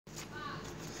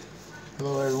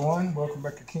Hello everyone, welcome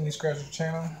back to King Scratcher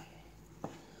channel.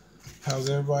 How's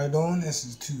everybody doing? This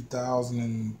is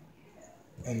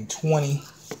 2020.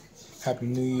 Happy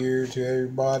New Year to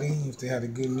everybody. If they had a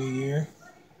good New Year,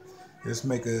 let's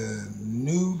make a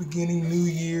new beginning, new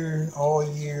year, all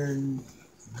year,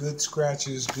 good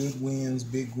scratches, good wins,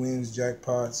 big wins,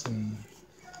 jackpots, and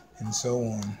so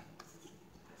on.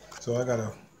 So I got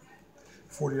a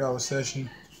 $40 session.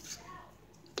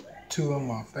 Two of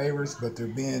my favorites, but they're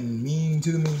being mean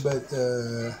to me. But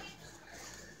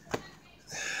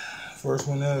first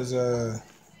one is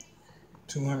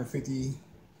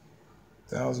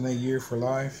 250,000 a year for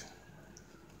life.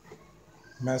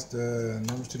 Match the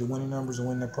numbers to the winning numbers and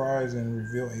win the prize, and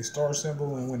reveal a star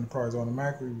symbol and win the prize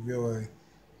automatically. Reveal a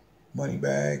money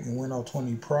bag and win all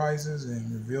 20 prizes,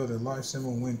 and reveal the life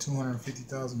symbol and win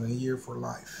 250,000 a year for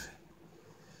life.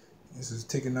 This is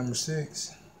ticket number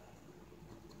 6.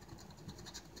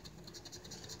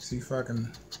 See if I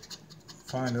can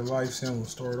find a life symbol.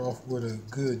 Start off with a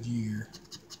good year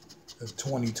of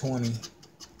 2020.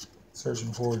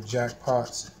 Searching for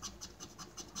jackpots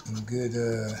and good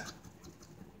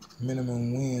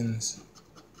minimum wins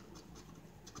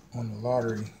on the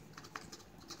lottery.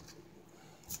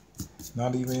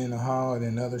 Not even in Ohio, and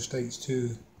in other states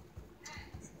too.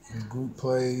 And group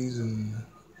plays and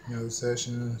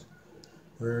sessions,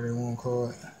 whatever they want to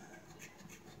call it.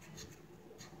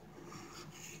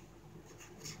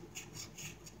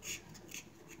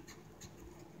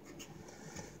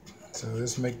 So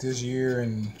let's make this year,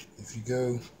 and if you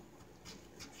go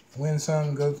win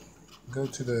some, go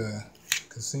to the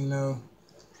casino.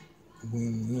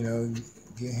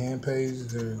 Get hand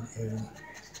pays or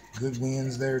good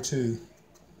wins there too.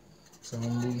 So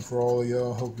I'm rooting for all of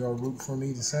y'all. Hope y'all root for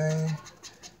me the same,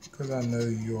 because I know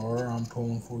you are. I'm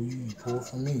pulling for you. You pull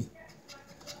for me.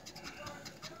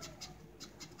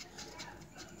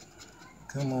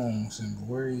 Come on, Simba.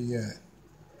 Where are you at?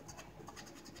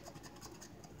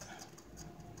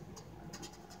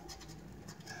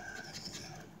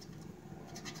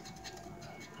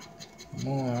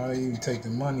 Come on, I'll even take the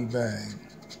money bag.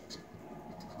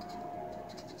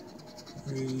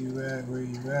 Where you at? Where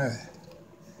you at?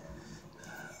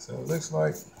 So it looks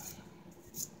like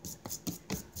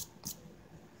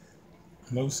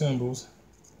no symbols.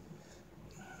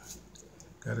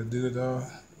 Gotta do it the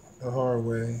hard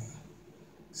way.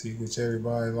 See which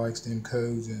everybody likes them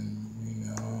codes,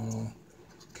 and I don't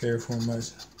care for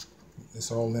much.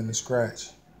 It's all in the scratch.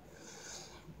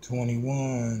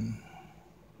 21.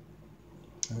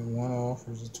 One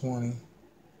offers a 20.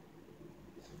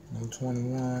 No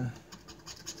 21.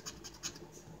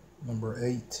 Number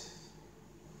 8.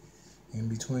 In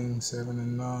between 7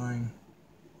 and 9.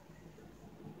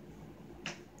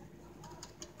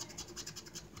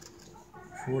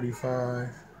 45.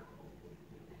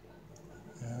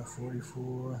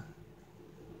 44.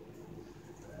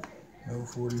 No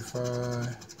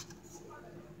 45.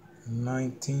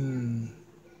 19.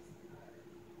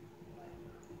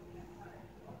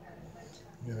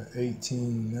 Got an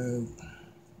 18, no.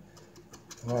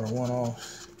 A lot of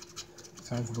one-offs.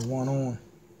 Time for the one-on.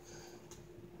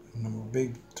 Number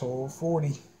big, tall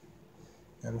 40.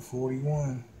 Got a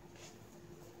 41.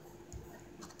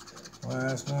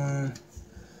 Last one.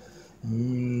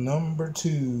 Number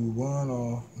 2,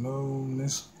 one-off. No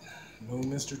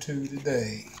Mr. 2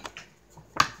 today.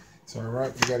 It's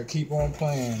alright, we gotta keep on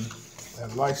playing.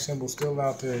 That life symbol still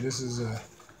out there. This is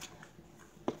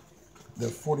the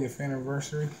 40th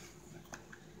anniversary,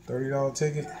 $30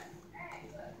 ticket.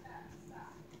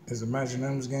 It's a magic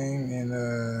numbers game, and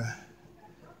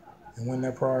win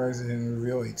that prize and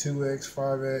reveal a 2x,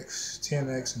 5x,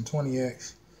 10x, and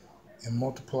 20x, and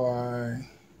multiply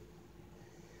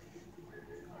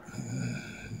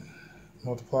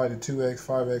the 2x,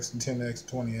 5x, and 10x,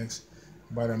 20x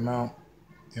by the amount,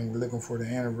 and we're looking for the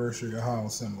anniversary Ohio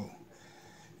symbol,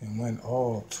 and win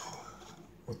all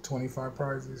 25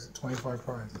 prizes? 25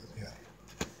 prizes, yeah.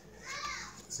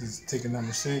 This is ticket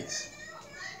number 6.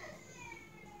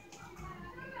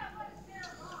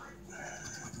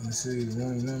 Let's see, the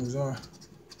winning numbers are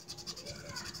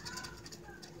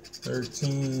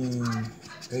 13,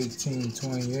 18,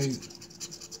 28,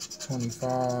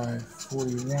 25,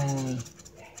 41,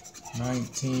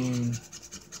 19,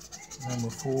 number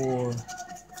 4,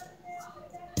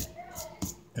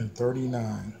 and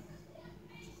 39.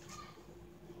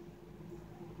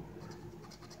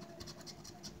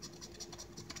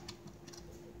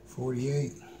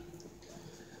 $48.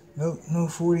 Nope, no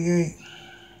 48.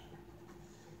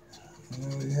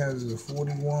 All he has is a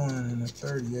 41 and a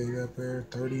 38 up there.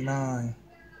 39.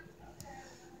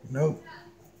 Nope.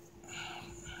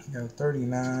 Got a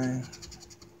 39.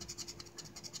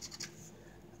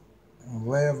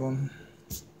 11.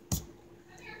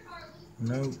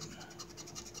 Nope.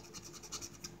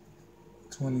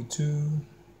 22.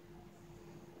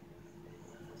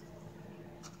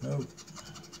 Nope.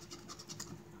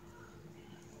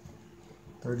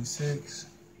 36.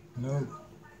 Nope.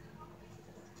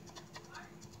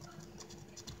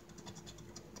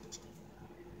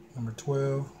 Number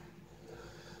 12.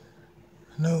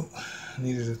 Nope.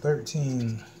 Needed a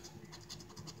 13.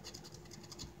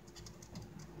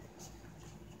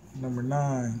 Number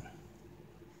 9.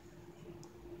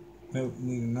 Nope.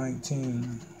 Needed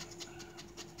 19.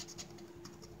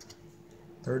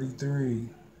 33.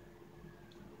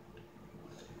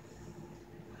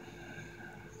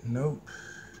 Nope.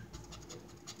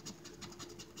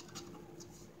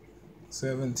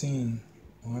 17.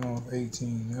 Went off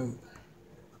 18. Nope.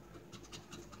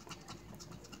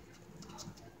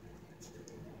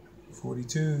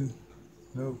 42.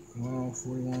 Nope. Went off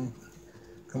 41.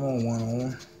 Come on, one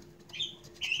on.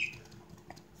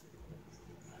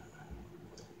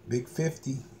 Big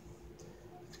 50.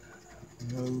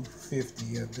 No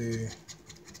 50 up there.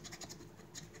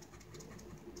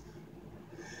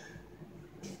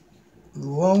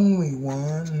 Lonely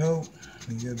one. Nope.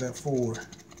 You get that 4.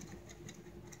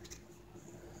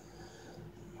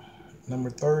 Number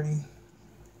 30.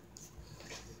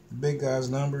 Big guy's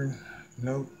number.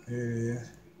 Nope. There it is.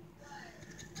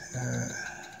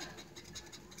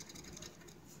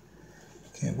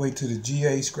 Can't wait till the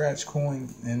GA scratch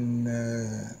coin and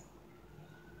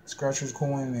scratcher's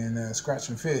coin and scratch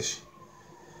and fish.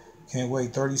 Can't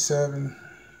wait. 37.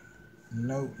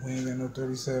 Nope. We ain't got no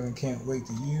 37. Can't wait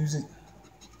to use it.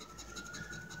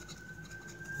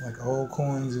 Like all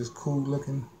coins is cool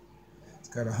looking. It's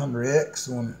got 100X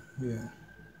on it. Yeah.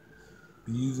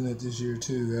 Be using it this year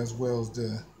too, as well as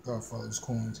the Godfather's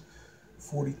coins.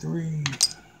 43.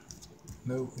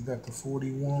 Nope, we got the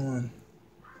 41.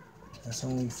 That's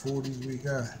only 40s we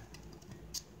got.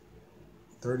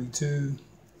 32.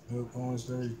 Nope, almost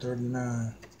 30.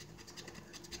 39.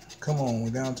 Come on,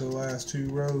 we're down to the last 2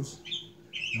 rows.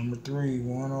 Number 3,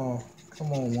 1 off.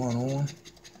 Come on, 1 on.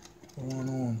 1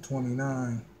 on.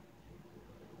 29.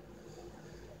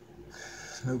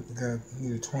 Nope, we got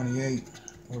either 28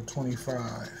 or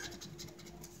 25.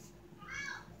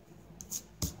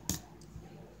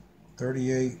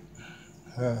 38.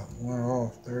 1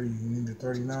 off. 30. You need a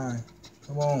 39.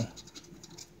 Come on.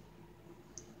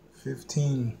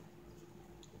 15.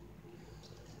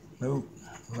 Nope.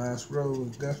 Last row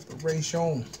is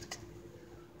desperation.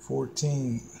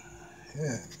 14.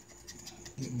 Yeah.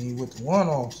 Get me with the 1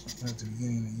 off at the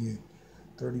beginning of the year.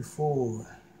 34.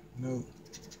 Nope.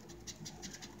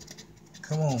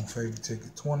 Come on, favorite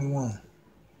ticket. 21.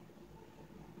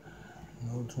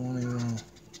 No 21.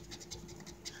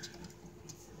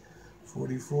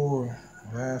 44.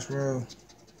 Last row.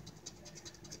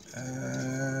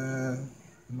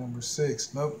 Number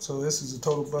 6. Nope. So this is a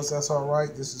total bust. That's all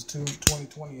right. This is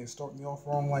 2020. It started me off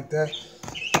wrong like that.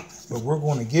 But we're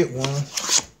going to get one.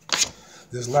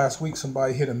 This last week,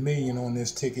 somebody hit $1 million on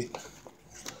this ticket.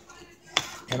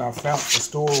 And I found the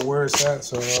store where it's at,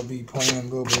 so I'll be playing a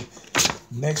little bit.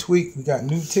 Next week, we got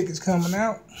new tickets coming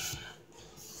out.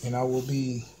 And I will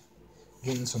be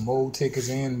getting some old tickets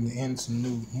and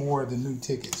some more of the new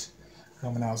tickets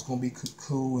coming out. It's going to be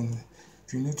cool. And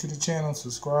if you're new to the channel,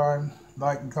 subscribe,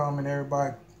 like, and comment,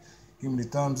 everybody. Give me the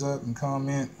thumbs up and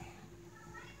comment.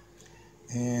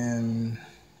 And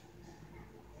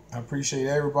I appreciate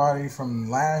everybody from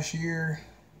last year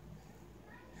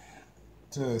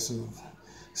to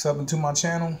subbing to my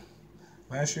channel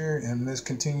last year. And let's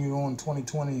continue on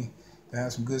 2020 to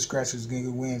have some good scratches, good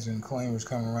wins, and claimers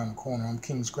coming around the corner. I'm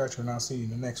King Scratcher, and I'll see you in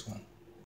the next one.